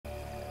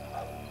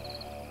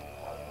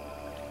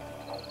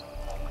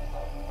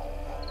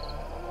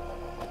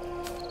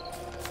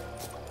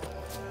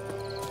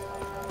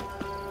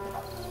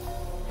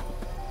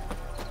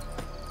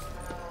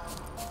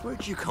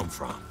Where'd you come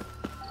from?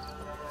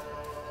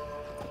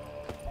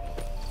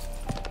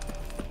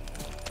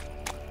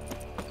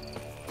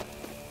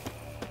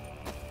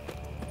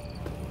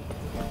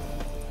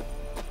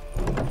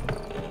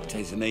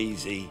 Tisn't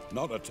easy,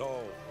 not at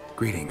all.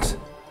 Greetings.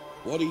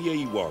 What do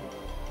ye want?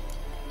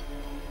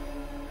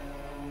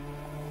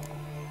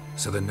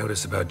 So the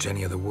notice about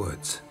Jenny of the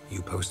Woods,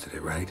 you posted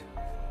it, right?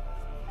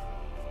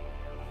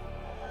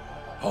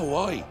 Oh,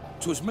 aye,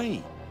 'twas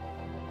me.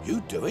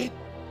 You do it?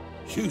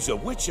 You's a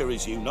witcher,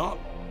 is you not?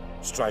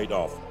 Straight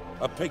off,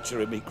 a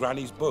picture in me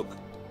granny's book.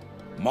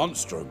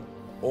 Monstrum,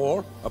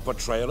 or a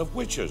portrayal of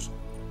witchers.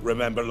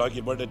 Remember like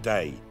it were the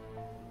day.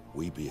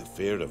 We be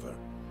afeard of her.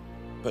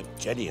 But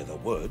Jenny of the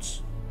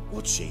Woods,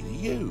 what's she to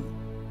you?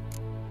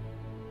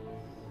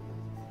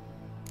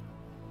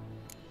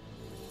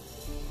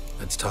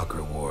 Let's talk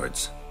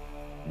rewards.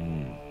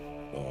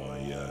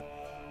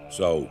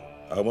 So,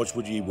 how much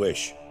would ye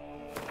wish?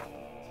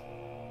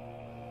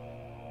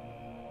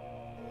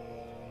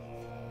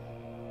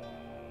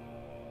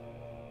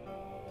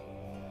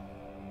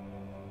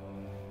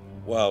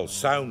 Well,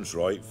 sounds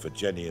right for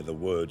Jenny of the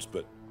Woods,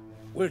 but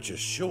we're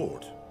just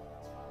short.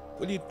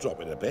 Will you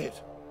drop it a bit?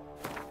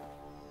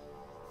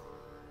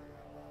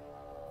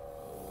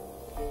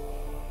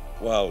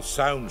 Well,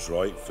 sounds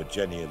right for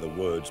Jenny of the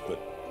Woods, but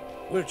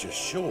we're just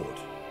short.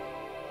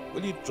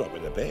 Will you drop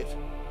it a bit?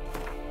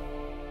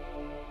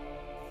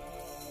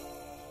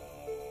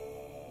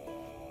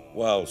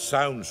 Well,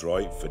 sounds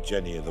right for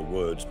Jenny of the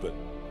Woods, but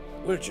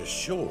we're just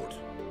short.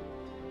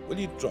 Will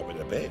you drop it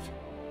a bit?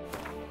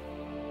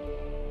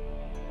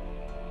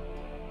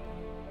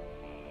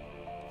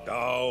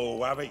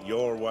 Oh, have it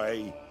your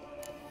way.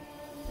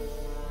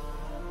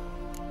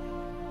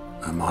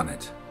 I'm on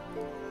it.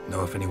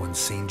 Know if anyone's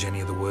seen Jenny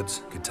of the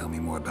Woods? Could tell me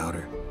more about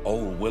her.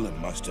 Old Willem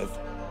must have,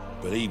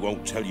 but he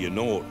won't tell you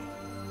naught.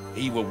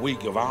 He were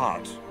weak of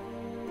heart.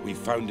 We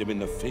found him in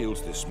the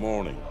fields this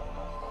morning.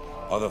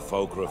 Other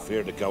folk are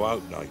afeard to go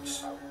out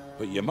nights.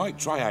 But you might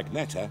try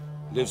Agneta,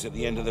 lives at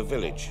the end of the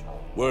village.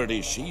 Word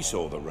is she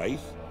saw the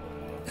wraith.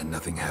 And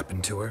nothing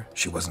happened to her?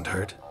 She wasn't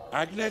hurt?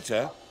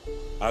 Agneta?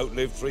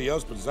 Outlived 3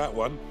 husbands, that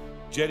one.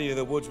 Jenny of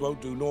the Woods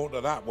won't do naught to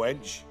that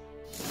wench.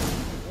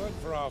 If it weren't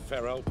for our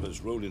fair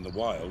helpers ruling the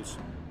wilds,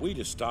 we'd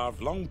have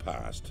starved long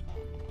past.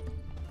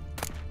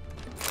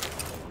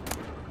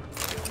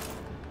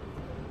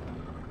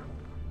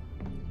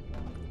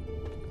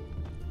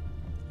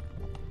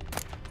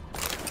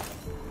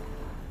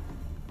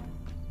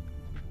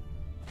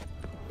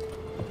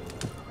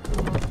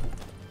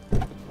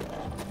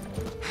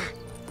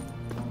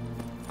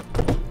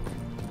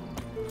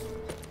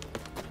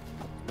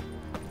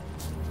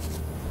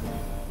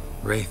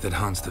 Wraith that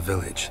haunts the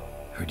village.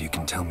 Heard you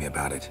can tell me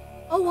about it.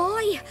 Oh,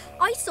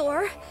 I saw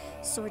her.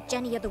 Saw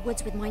Jenny of the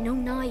Woods with mine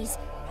own eyes,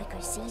 like I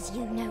sees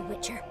you now,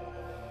 Witcher.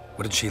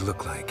 What did she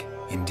look like?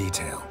 In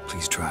detail,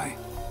 please try.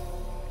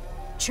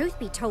 Truth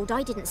be told,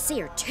 I didn't see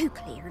her too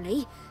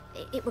clearly.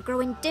 It were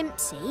growing dim,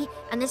 see,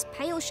 and this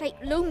pale shape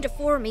loomed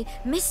afore me,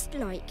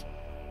 mist-like.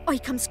 I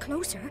comes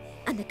closer,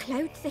 and the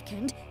cloud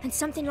thickened, and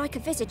something like a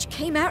visage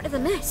came out of the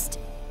mist.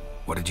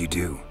 What did you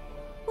do?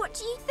 What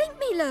do you think,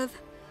 me love?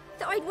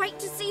 That I'd wait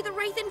to see the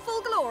wraith in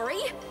full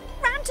glory?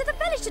 Ran to the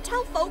village to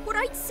tell folk what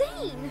I'd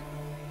seen.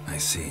 I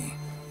see.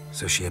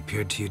 So she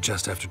appeared to you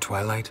just after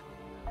twilight?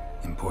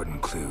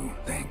 Important clue,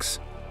 thanks.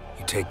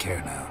 You take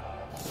care now.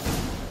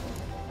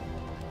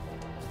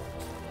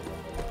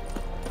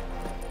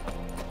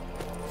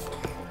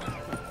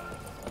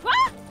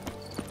 What?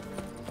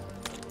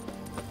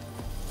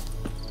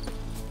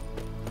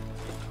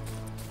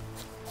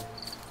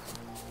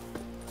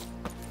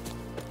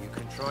 You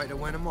can try to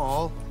win them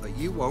all, but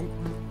you won't.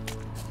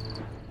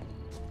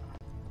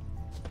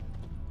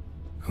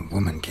 A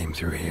woman came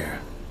through here,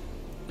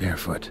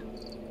 barefoot.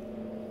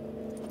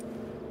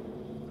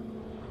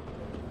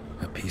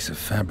 A piece of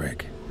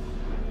fabric,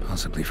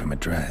 possibly from a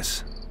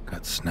dress,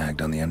 got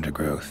snagged on the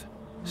undergrowth.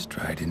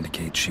 Stride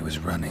indicates she was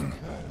running.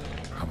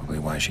 Probably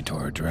why she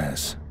tore her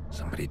dress.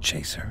 Somebody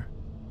chase her?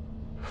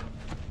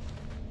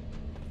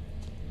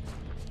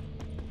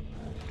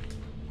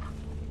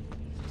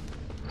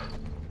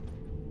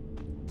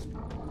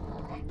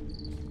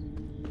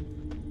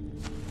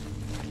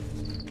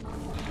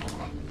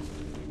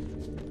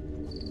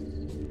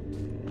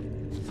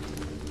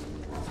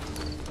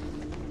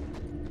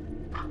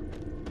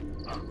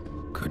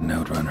 Couldn't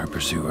outrun her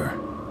pursuer.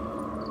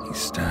 He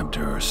stabbed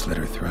her or slit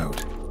her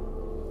throat.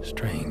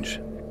 Strange.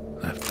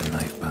 Left the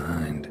knife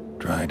behind.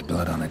 Dried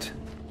blood on it.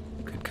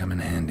 Could come in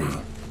handy.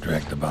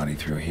 Dragged the body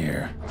through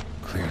here.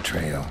 Clear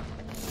trail.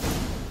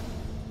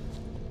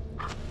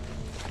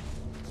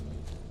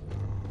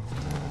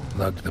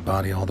 Lugged the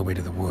body all the way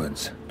to the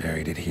woods.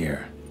 Buried it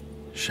here.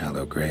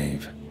 Shallow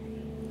grave.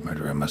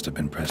 Murderer must have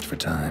been pressed for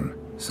time.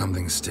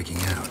 Something's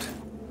sticking out.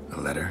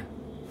 A letter?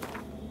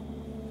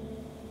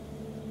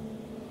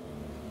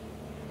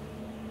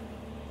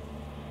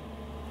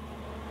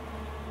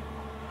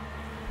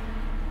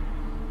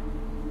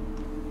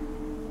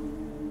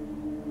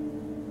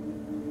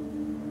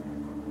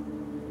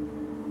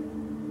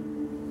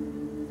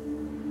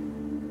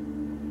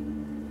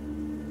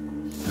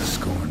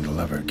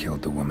 lover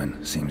killed the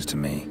woman, seems to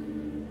me.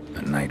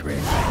 A night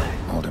raid.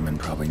 Alderman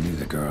probably knew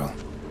the girl.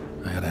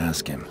 I had to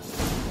ask him.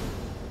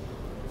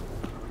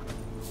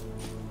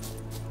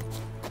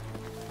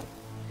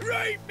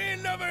 Right, me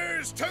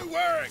lovers, to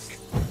work!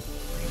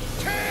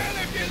 Kill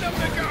if you love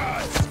the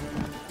gods!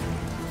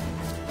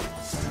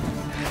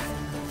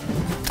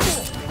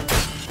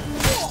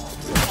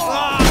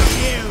 Oh,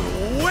 you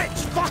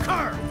witch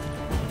fucker!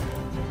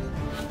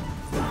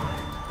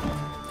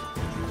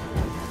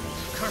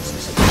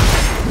 Curses.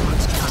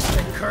 God's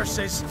casting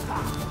curses.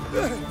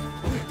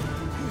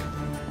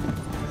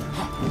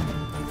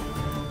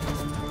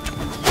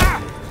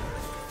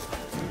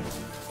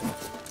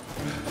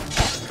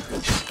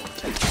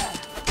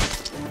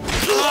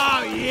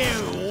 Oh,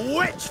 you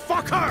witch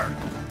fucker!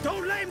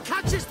 Don't let him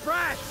catch his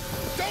breath!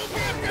 Don't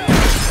get me!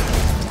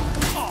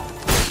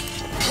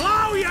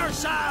 Blow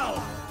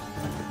yourself!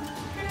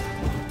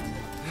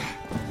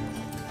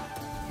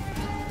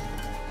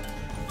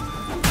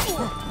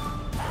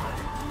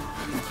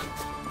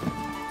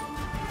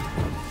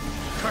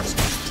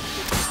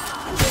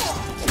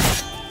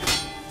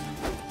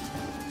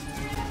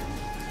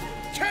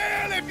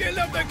 Kill if you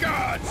love the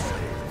gods!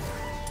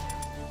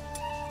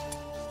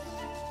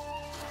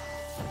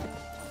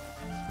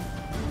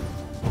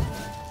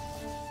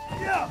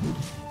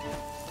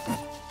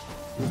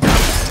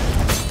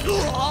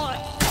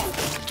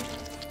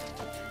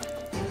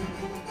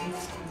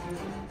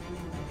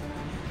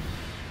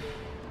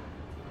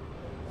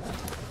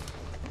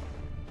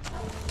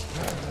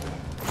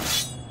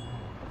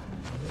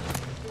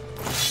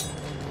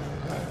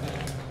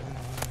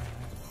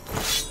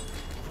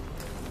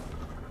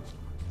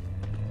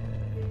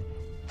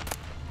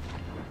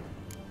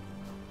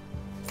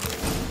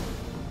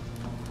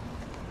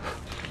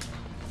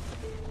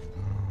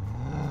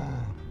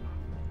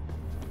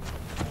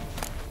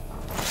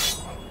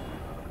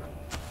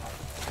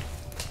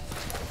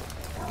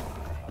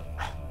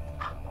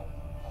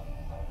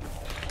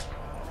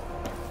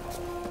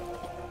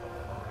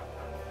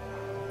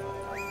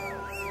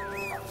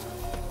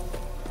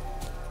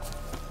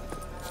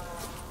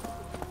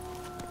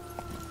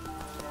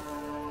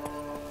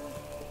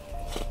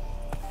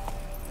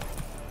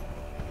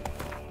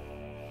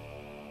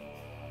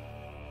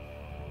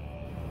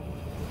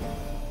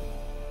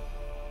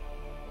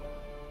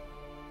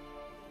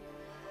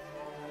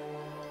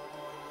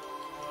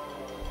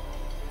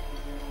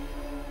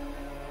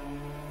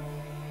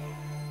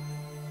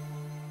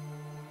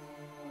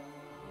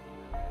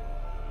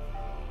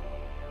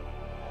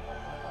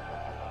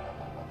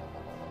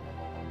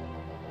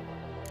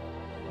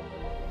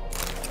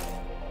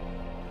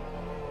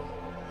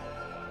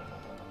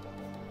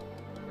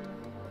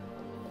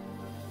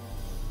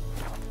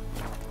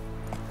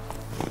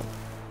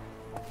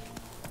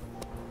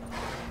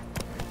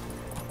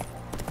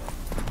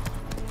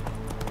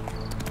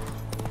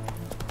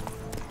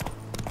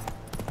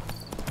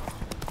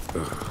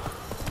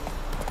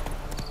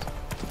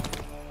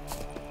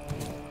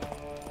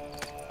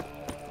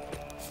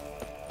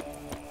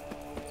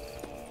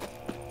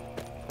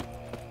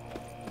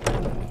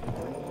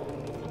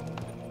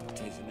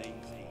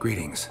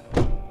 Greetings.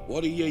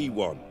 What do ye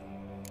want?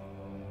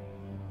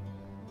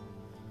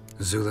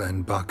 Zula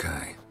and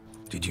Bakai.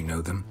 Did you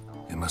know them?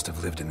 They must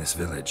have lived in this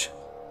village.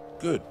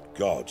 Good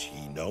God,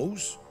 he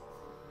knows?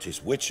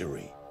 'Tis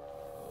witchery.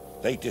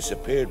 They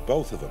disappeared,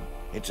 both of them,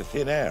 into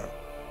thin air.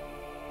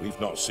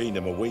 We've not seen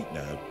them a week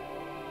now.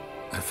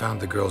 I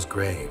found the girl's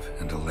grave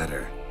and a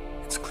letter.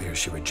 It's clear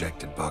she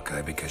rejected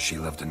Bakai because she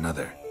loved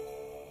another.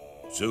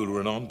 Zula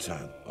and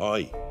Ontan,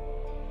 aye.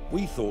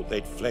 We thought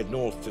they'd fled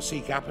north to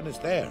seek happiness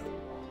there.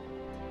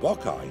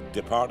 Bakai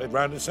departed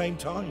round the same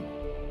time.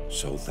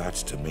 So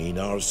that's to mean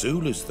our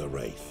Zula's the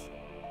Wraith.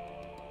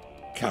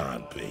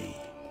 Can't be.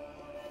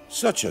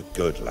 Such a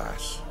good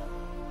lass.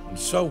 And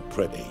so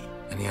pretty.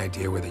 Any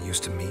idea where they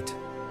used to meet?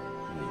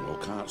 Well,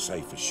 can't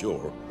say for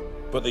sure.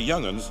 But the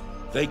young'uns,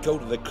 they go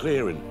to the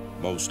clearing,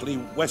 mostly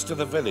west of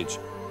the village,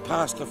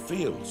 past the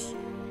fields.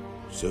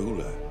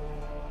 Zula.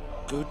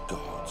 Good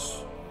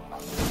gods.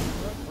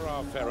 For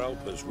our fair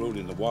helpers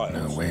ruling the wilds.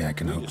 No way I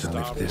can we hope to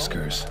lift starve this long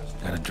curse.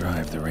 last. Gotta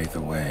drive the Wraith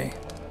away.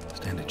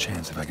 Stand a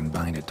chance if I can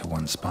bind it to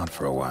one spot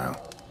for a while.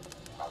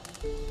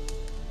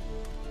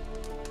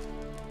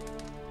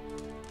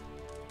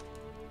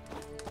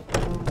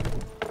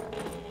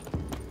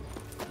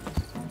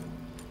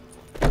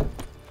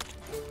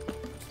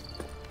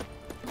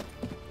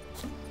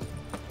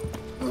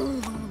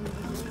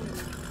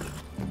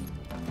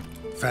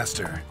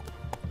 Faster.